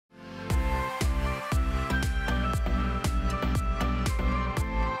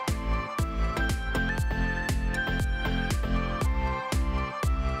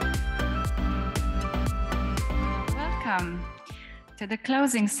to the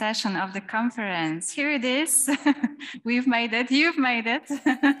closing session of the conference. Here it is. We've made it. You've made it.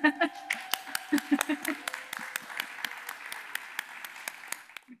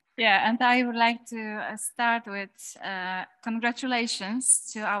 Yeah, and I would like to start with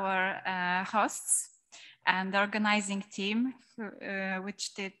congratulations to our hosts and the organizing team,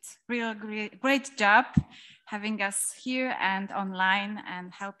 which did real great job having us here and online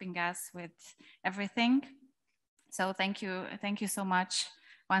and helping us with everything. So thank you so much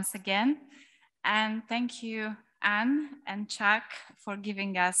once again. And thank you, Anne and Chuck, for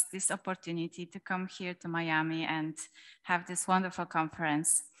giving us this opportunity to come here to Miami and have this wonderful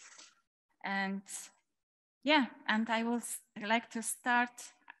conference. And yeah, and I would like to start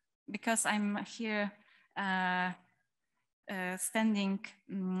because I'm here standing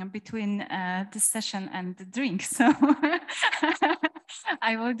between the session and the drink. So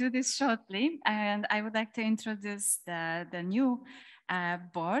I will do this shortly. And I would like to introduce the new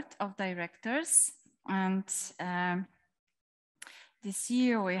board of directors. And this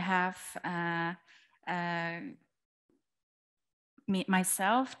year we have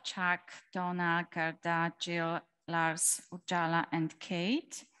myself, Chuck, Donna, Gerda, Jill, Lars, Ujala, and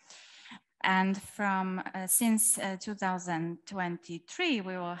Kate. And from since 2023,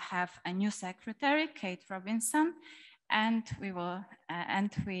 we will have a new secretary, Kate Robinson, and we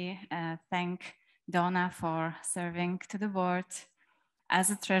thank Donna for serving to the board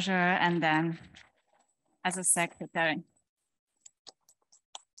as a treasurer and then as a secretary.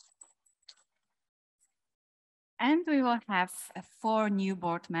 And we will have 4 new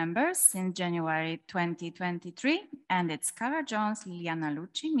board members in January 2023, and it's Cara Jones, Liliana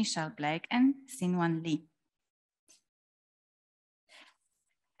Lucci, Michelle Blake, and Sinwan Lee.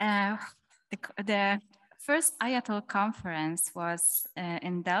 The first IATUL conference was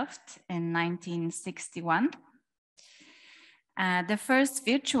in Delft in 1961. The first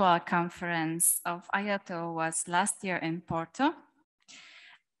virtual conference of IATUL was last year in Porto.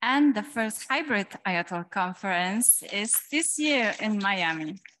 And the first hybrid IATUL conference is this year in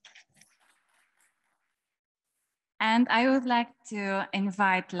Miami. And I would like to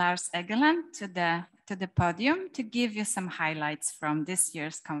invite Lars Egeland to the podium to give you some highlights from this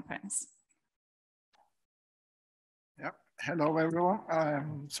year's conference. Yep. Hello, everyone.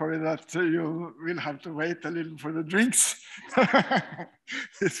 I'm sorry that you will have to wait a little for the drinks.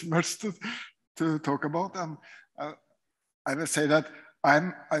 It's much to talk about. And I will say that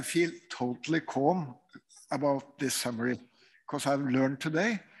I feel totally calm about this summary because I've learned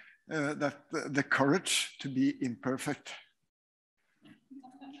today that the courage to be imperfect.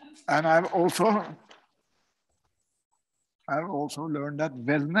 And I've also learned that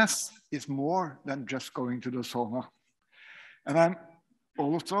wellness is more than just going to the sauna. And I'm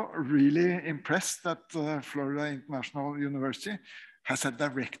also really impressed that Florida International University has a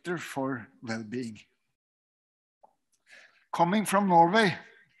director for well-being. Coming from Norway,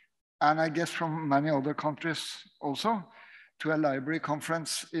 and I guess from many other countries also, to a library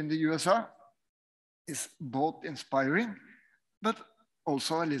conference in the USA is both inspiring, but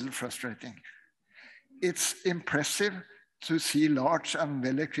also a little frustrating. It's impressive to see large and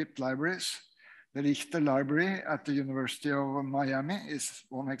well-equipped libraries. The Richter Library at the University of Miami is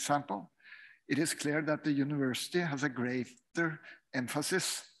one example. It is clear that the university has a greater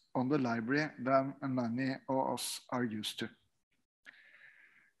emphasis on the library than many of us are used to.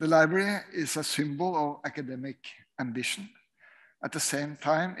 The library is a symbol of academic ambition. At the same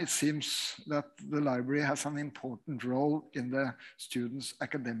time, it seems that the library has an important role in the students'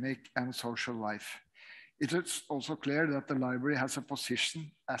 academic and social life. It is also clear that the library has a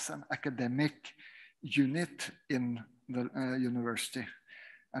position as an academic unit in the university.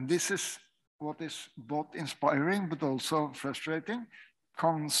 And this is what is both inspiring but also frustrating,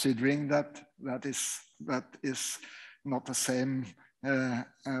 considering that is not the same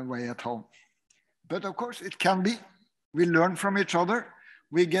way at home. But of course it can be. We learn from each other,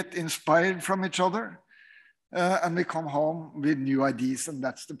 we get inspired from each other, and we come home with new ideas, and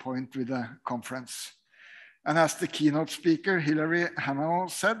that's the point with the conference. And as the keynote speaker, Hilary Hannah,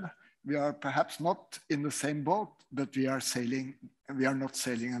 said, we are perhaps not in the same boat, but we are not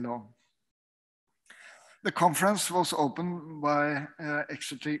sailing alone. The conference was opened by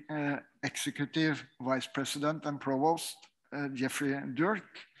Executive Vice President and Provost Jeffrey Dirk,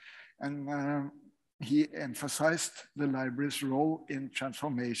 and he emphasized the library's role in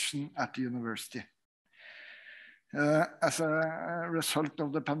transformation at the university. As a result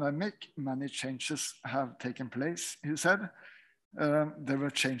of the pandemic, many changes have taken place, he said. There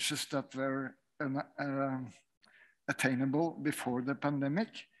were changes that were attainable before the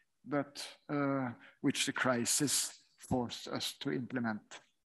pandemic, but which the crisis forced us to implement.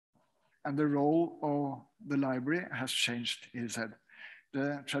 And the role of the library has changed, he said.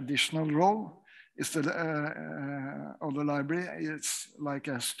 The traditional role is of the library is like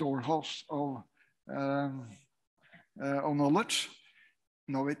a storehouse of knowledge.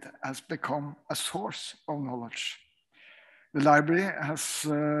 Now it has become a source of knowledge. The library has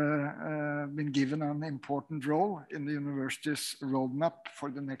been given an important role in the university's roadmap for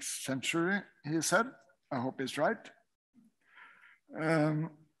the next century, he said. I hope he's right.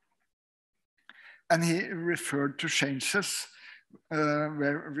 And he referred to changes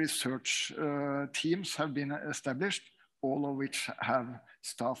where research teams have been established, all of which have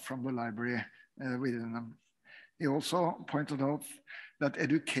staff from the library within them. He also pointed out that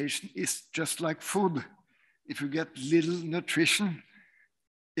education is just like food. If you get little nutrition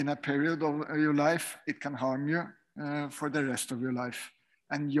in a period of your life, it can harm you for the rest of your life.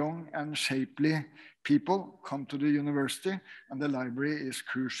 And young and shapely people come to the university, and the library is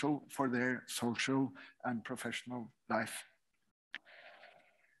crucial for their social and professional life.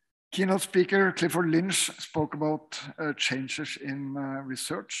 Keynote speaker Clifford Lynch spoke about changes in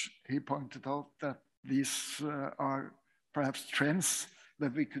research. He pointed out that these are perhaps trends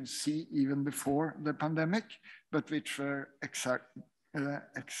that we could see even before the pandemic, but which were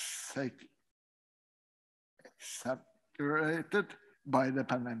exaggerated by the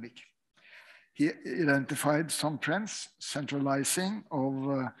pandemic. He identified some trends: centralizing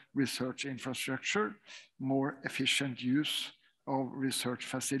of research infrastructure, more efficient use of research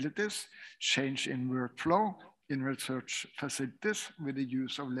facilities, change in workflow in research facilities with the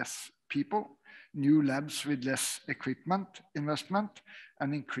use of less people, new labs with less equipment investment,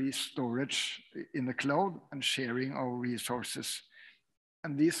 and increased storage in the cloud and sharing of resources.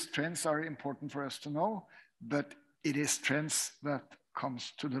 And these trends are important for us to know, but it is trends that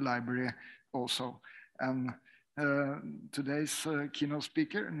comes to the library also. And today's keynote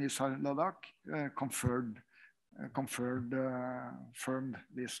speaker, Nisar Ladak, confirmed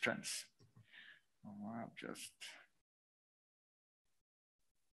these trends. I'll just...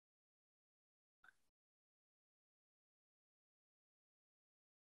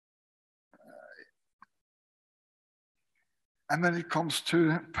 And when it comes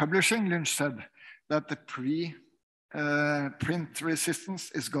to publishing, Lynch said that the print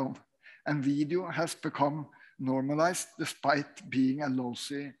resistance is gone, and video has become normalized despite being a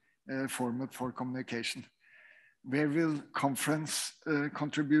lousy format for communication. Where will conference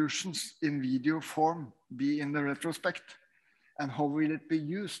contributions in video form be in the retrospect? And how will it be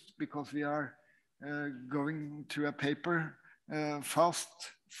used? Because we are going through a paper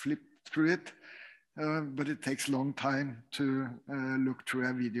fast, flip through it, but it takes a long time to look through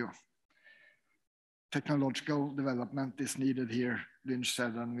a video. Technological development is needed here, Lynch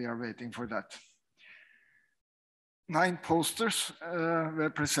said, and we are waiting for that. 9 posters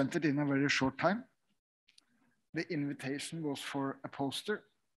were presented in a very short time. The invitation was for a poster.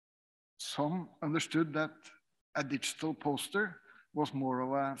 Some understood that a digital poster was more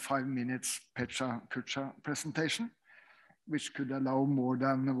of a 5 minutes pecha-kucha presentation, which could allow more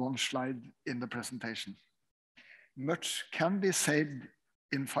than one slide in the presentation. Much can be said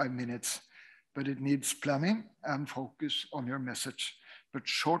in 5 minutes, but it needs planning and focus on your message. But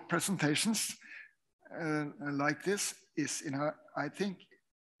short presentations like this is, I think,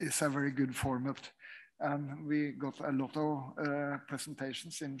 is a very good format. And we got a lot of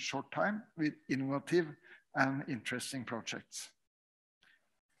presentations in short time with innovative and interesting projects.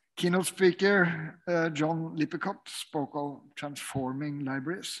 Keynote speaker John Lippincott spoke of transforming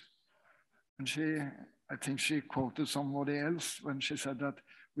libraries. And I think she quoted somebody else when she said that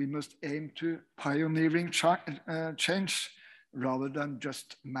we must aim to pioneering change rather than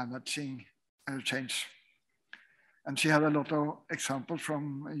just managing change. And she had a lot of examples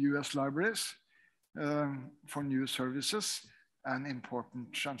from US libraries for new services and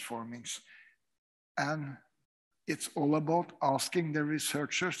important transformings. And it's all about asking the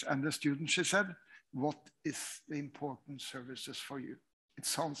researchers and the students, she said, what is the important services for you? It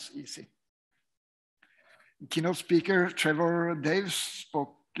sounds easy. Keynote speaker Trevor Daves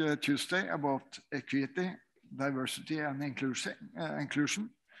spoke Tuesday about equity, diversity, and inclusion,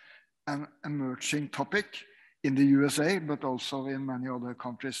 an emerging topic in the USA, but also in many other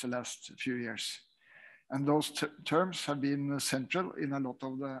countries the last few years. And those terms have been central in a lot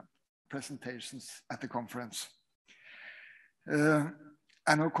of the presentations at the conference. And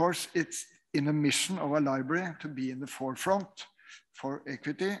of course, it's in the mission of a library to be in the forefront for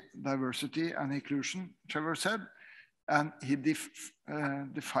equity, diversity, and inclusion, Trevor said. And he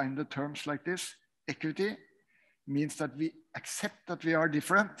defined the terms like this. Equity means that we accept that we are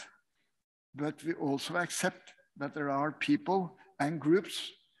different, but we also accept that there are people and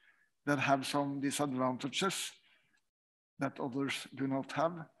groups that have some disadvantages that others do not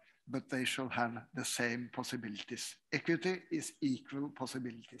have, but they shall have the same possibilities. Equity is equal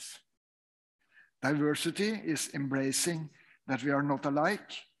possibilities. Diversity is embracing that we are not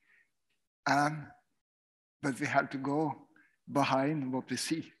alike, but we have to go behind what we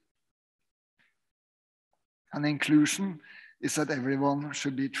see. And inclusion is that everyone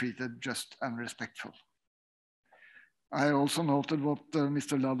should be treated just and respectful. I also noted what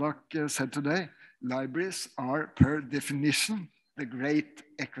Mr. Ladakh said today. Libraries are per definition the great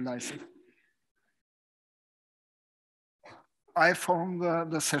equalizer. I found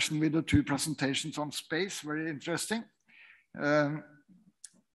the session with the 2 presentations on space very interesting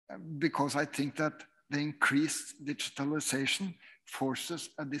because I think that the increased digitalization forces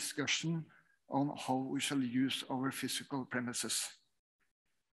a discussion on how we shall use our physical premises.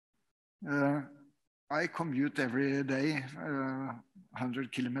 I commute every day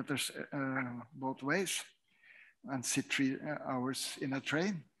 100 kilometers both ways and sit 3 hours in a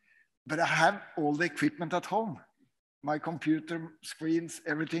train, but I have all the equipment at home. My computer, screens,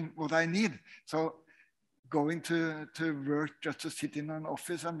 everything what I need. So going to work just to sit in an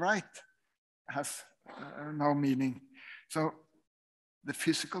office and write has no meaning. So the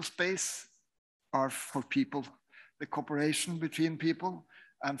physical space are for people, the cooperation between people,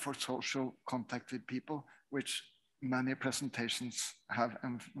 and for social contact with people, which many presentations have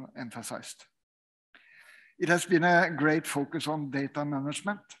emphasized. It has been a great focus on data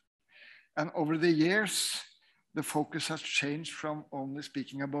management. And over the years, the focus has changed from only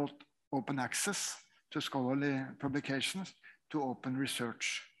speaking about open access to scholarly publications to open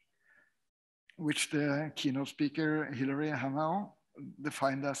research, which the keynote speaker, Hilary Hanau,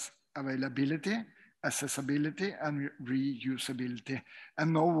 defined as availability, accessibility, and reusability.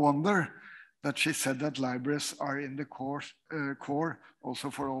 And no wonder that she said that libraries are in the core also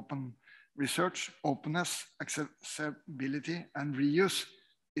for open research. Openness, accessibility, and reuse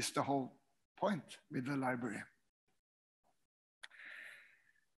is the whole point with the library.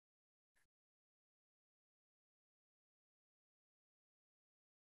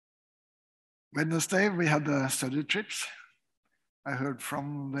 Wednesday, we had the study trips. I heard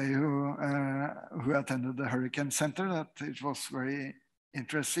from they who attended the Hurricane Center that it was very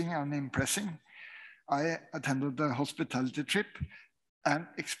interesting and impressing. I attended the hospitality trip and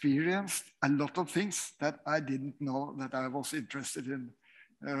experienced a lot of things that I didn't know that I was interested in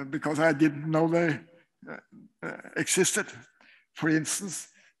because I didn't know they existed. For instance,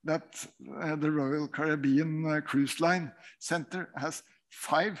 that the Royal Caribbean Cruise Line Center has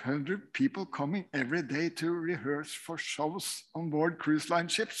 500 people coming every day to rehearse for shows on board cruise line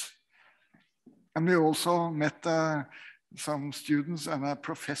ships. And we also met some students and a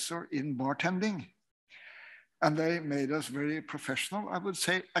professor in bartending. And they made us very professional, I would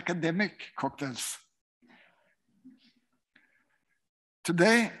say academic cocktails.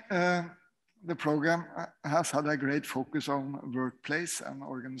 Today, the program has had a great focus on workplace and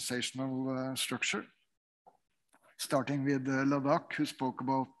organizational structure. Starting with Ladakh, who spoke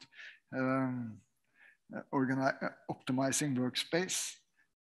about optimizing workspace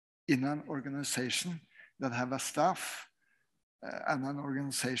in an organization that have a staff and an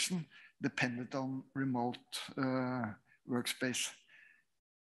organization dependent on remote workspace.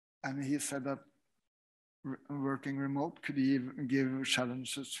 And he said that working remote could even give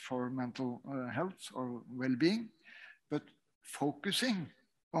challenges for mental health or well-being, but focusing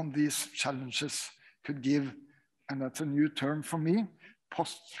on these challenges could give, and that's a new term for me,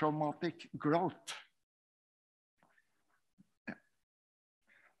 post-traumatic growth.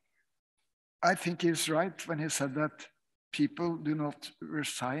 I think he's right when he said that people do not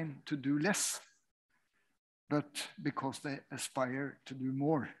resign to do less, but because they aspire to do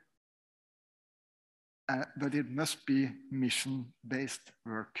more. But it must be mission-based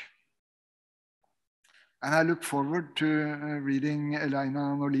work. And I look forward to reading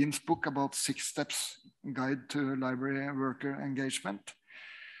Elina Norlin's book about 6 Steps Guide to Library Worker Engagement.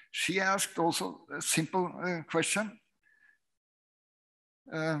 She asked also a simple question.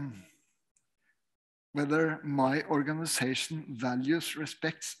 Whether my organization values,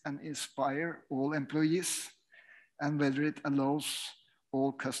 respects, and inspire all employees, and whether it allows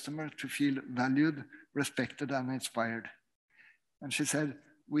all customers to feel valued, respected, and inspired. And she said,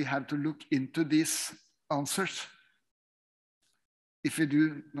 we have to look into these answers. If we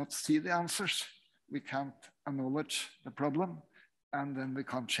do not see the answers, we can't acknowledge the problem, and then we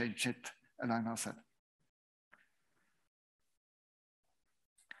can't change it, Elina said.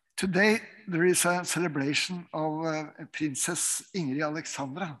 Today, there is a celebration of Princess Ingrid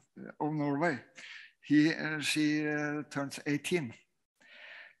Alexandra of Norway. She turns 18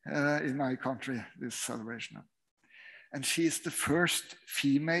 in my country, this celebration. And she is the first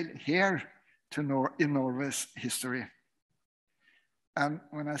female heir in Norway's history. And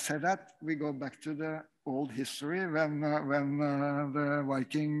when I say that, we go back to the old history when the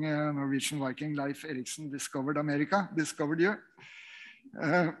Viking, Norwegian Viking Leif Erikson discovered America, discovered you.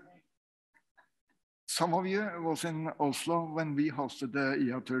 Some of you was in Oslo when we hosted the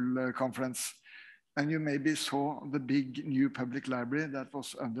IATUL conference, and you maybe saw the big new public library that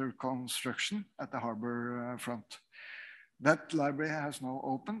was under construction at the harbor front. That library has now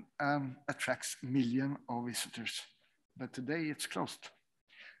opened and attracts millions of visitors. But today it's closed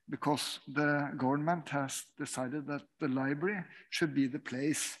because the government has decided that the library should be the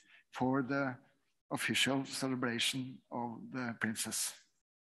place for the official celebration of the princess.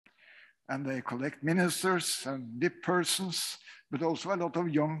 And they collect ministers and VIP persons, but also a lot of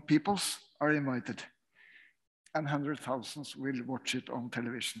young people are invited. And hundreds of thousands will watch it on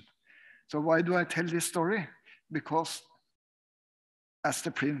television. So why do I tell this story? Because as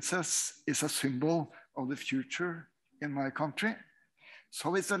the princess is a symbol of the future in my country,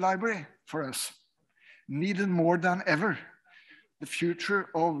 so is the library for us, needed more than ever. The future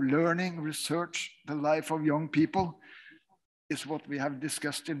of learning, research, the life of young people is what we have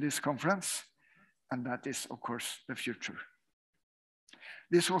discussed in this conference, and that is, of course, the future.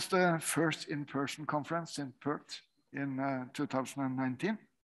 This was the first in-person conference in Perth in 2019.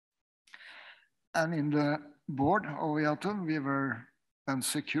 And in the board of IATUL, we were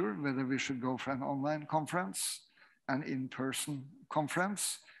unsecure whether we should go for an online conference, an in-person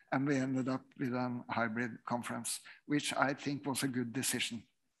conference, and we ended up with a hybrid conference, which I think was a good decision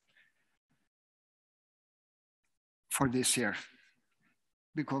for this year,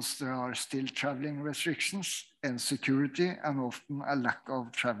 because there are still traveling restrictions and security and often a lack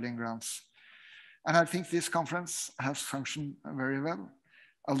of traveling grants. And I think this conference has functioned very well,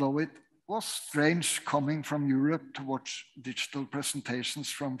 although it was strange coming from Europe to watch digital presentations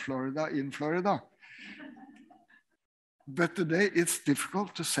from Florida in Florida. But today it's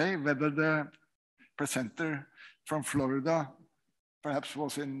difficult to say whether the presenter from Florida perhaps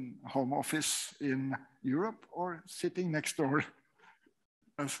was in home office in Europe or sitting next door,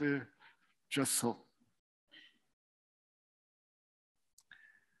 as we just saw.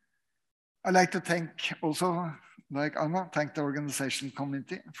 I'd like to thank also, like Anna, thank the organization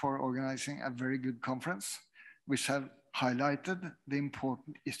committee for organizing a very good conference, which have highlighted the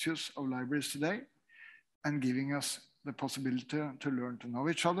important issues of libraries today and giving us the possibility to learn to know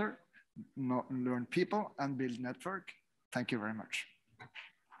each other, learn people, and build network. Thank you very much.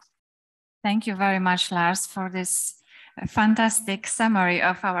 Thank you very much, Lars, for this fantastic summary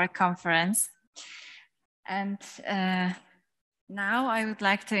of our conference. And now I would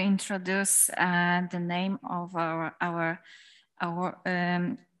like to introduce the name of our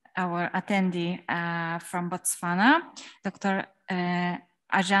attendee from Botswana, Dr.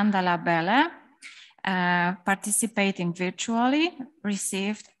 Ajanda Labele, participating virtually,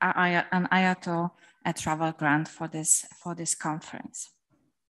 received an IATUL travel grant for this conference.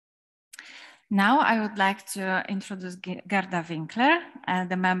 Now I would like to introduce Gerda Winkler,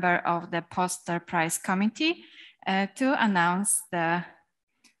 the member of the Poster Prize Committee, to announce the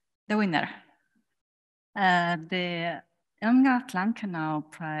winner. The Irmgard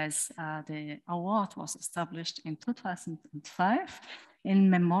Lankenau Prize, the award was established in 2005 in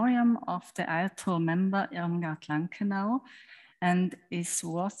memoriam of the IATUL member Irmgard Lankenau and is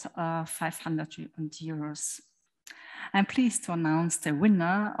worth 500 euros. I'm pleased to announce the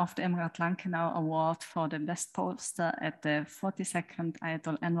winner of the Irmgard Lankenau Award for the best poster at the 42nd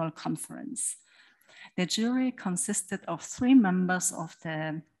IATUL Annual Conference. The jury consisted of 3 members of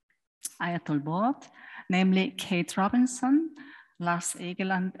the IATUL board, namely Kate Robinson, Lars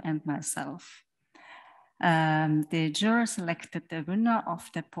Egeland, and myself. The jury selected the winner of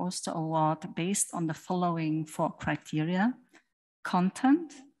the poster award based on the following 4 criteria: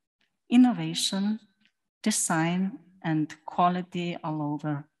 content, innovation, design, and quality all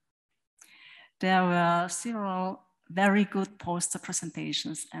over. There were several very good poster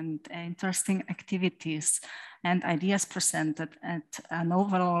presentations and interesting activities and ideas presented at an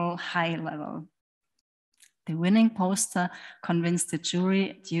overall high level. The winning poster convinced the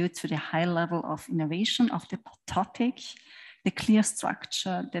jury due to the high level of innovation of the topic, the clear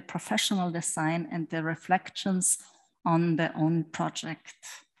structure, the professional design, and the reflections on their own project.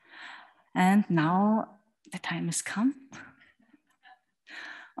 And now the time has come.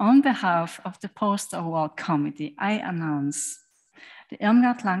 On behalf of the Poster Award Committee, I announce the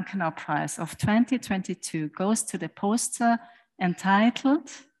Irmgard Lankenau Prize of 2022 goes to the poster entitled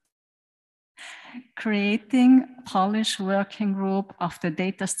creating Polish working group of the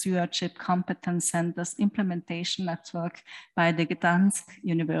Data Stewardship Competence Centers Implementation Network by the Gdańsk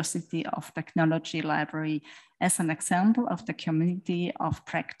University of Technology Library as an example of the community of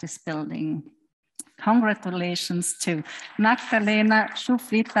practice building. Congratulations to Magdalena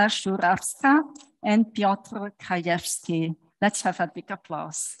Szuflita-Żurawska and Piotr Krajewski. Let's have a big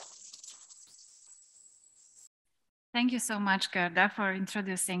applause. Thank you so much, Gerda, for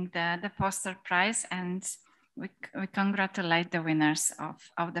introducing the poster prize, and we congratulate the winners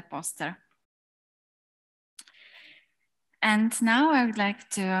of the poster. And now I would like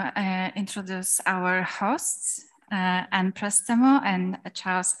to introduce our hosts, and Prestamo and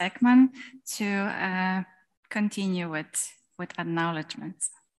Charles Eckman, to continue with acknowledgements.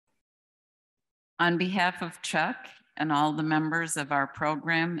 On behalf of Chuck and all the members of our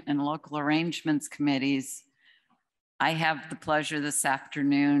program and local arrangements committees, I have the pleasure this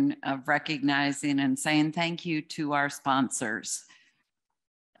afternoon of recognizing and saying thank you to our sponsors.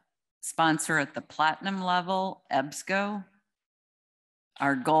 Sponsor at the platinum level, EBSCO.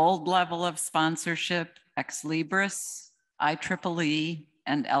 Our gold level of sponsorship, Ex Libris, IEEE,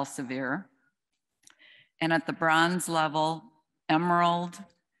 and Elsevier. And at the bronze level, Emerald,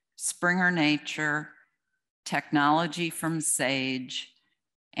 Springer Nature, Technology from Sage,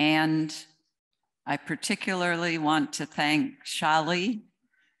 and I particularly want to thank Shali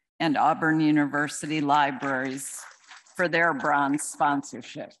and Auburn University Libraries for their bronze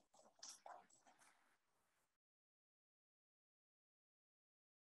sponsorship.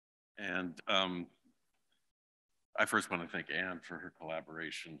 And I first want to thank Anne for her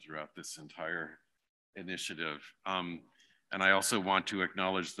collaboration throughout this entire initiative. And I also want to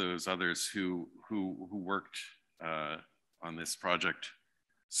acknowledge those others who worked on this project.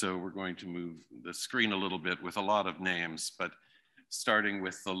 So we're going to move the screen a little bit with a lot of names, but starting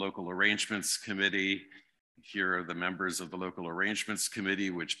with the Local Arrangements Committee. Here are the members of the Local Arrangements Committee,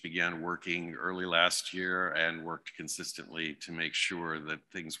 which began working early last year and worked consistently to make sure that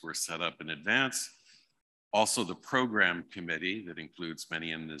things were set up in advance. Also the Program Committee, that includes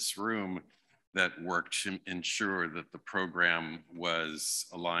many in this room, that worked to ensure that the program was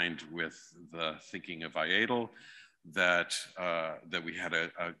aligned with the thinking of IATUL, that we had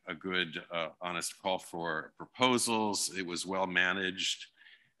a good, honest call for proposals. It was well managed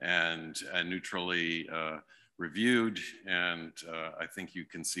and neutrally reviewed. And I think you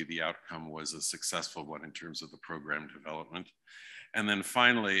can see the outcome was a successful one in terms of the program development. And then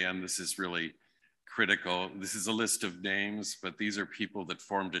finally, and this is really critical, this is a list of names, but these are people that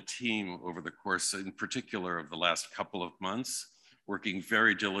formed a team over the course, in particular, of the last couple of months, working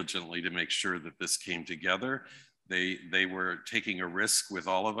very diligently to make sure that this came together. They were taking a risk with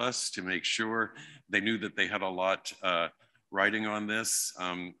all of us to make sure. They knew that they had a lot riding on this,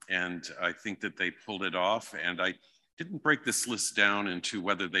 and I think that they pulled it off. And I didn't break this list down into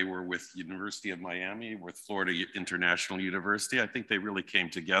whether they were with University of Miami, with Florida International University. I think they really came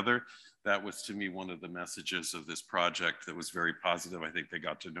together. That was, to me, one of the messages of this project that was very positive. I think they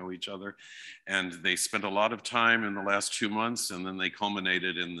got to know each other, and they spent a lot of time in the last 2 months, and then they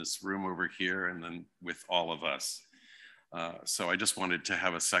culminated in this room over here, and then with all of us. So I just wanted to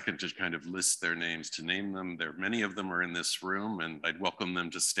have a second to kind of list their names, to name them. Many of them are in this room, and I'd welcome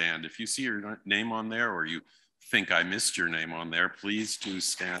them to stand. If you see your name on there, or you think I missed your name on there, please do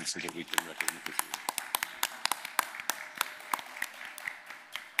stand so that we can recognize you.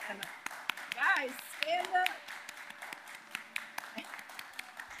 Guys, stand up.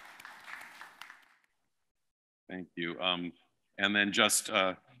 Thank you. And then just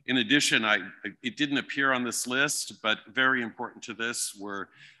in addition, it didn't appear on this list, but very important to this were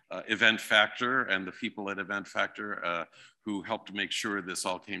Event Factor and the people at Event Factor who helped make sure this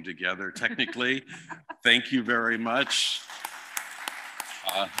all came together technically. Thank you very much.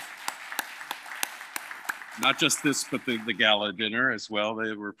 Not just this, but the gala dinner as well.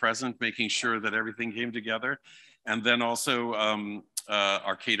 They were present, making sure that everything came together. And then also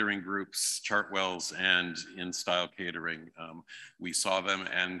our catering groups, Chartwells and In Style Catering. We saw them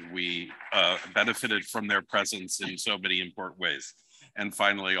and we benefited from their presence in so many important ways. And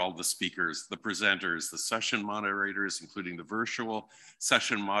finally, all the speakers, the presenters, the session moderators, including the virtual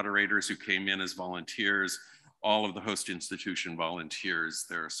session moderators who came in as volunteers, all of the host institution volunteers.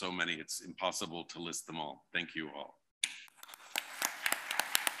 There are so many, it's impossible to list them all. Thank you all.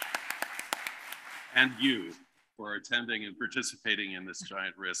 And you for attending and participating in this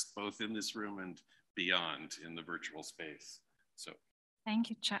giant risk, both in this room and beyond in the virtual space. So. Thank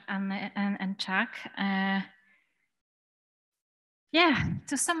you, Chuck and Chuck. Yeah,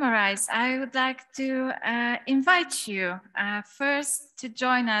 to summarize, I would like to invite you first to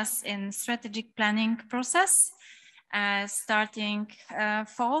join us in strategic planning process starting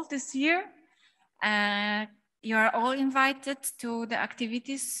fall this year. You are all invited to the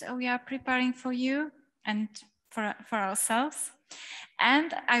activities we are preparing for you and for ourselves.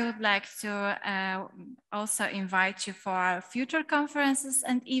 And I would like to also invite you for our future conferences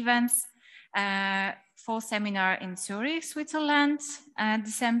and events. Fall seminar in Zurich, Switzerland,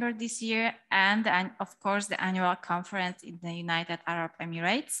 December this year, and of course the annual conference in the United Arab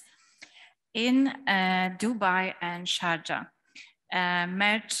Emirates in Dubai and Sharjah,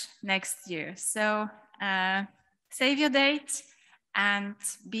 March next year. So save your date and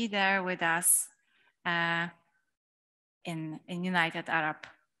be there with us in United Arab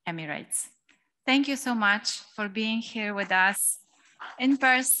Emirates. Thank you so much for being here with us in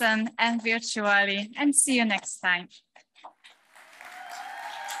person and virtually, and see you next time.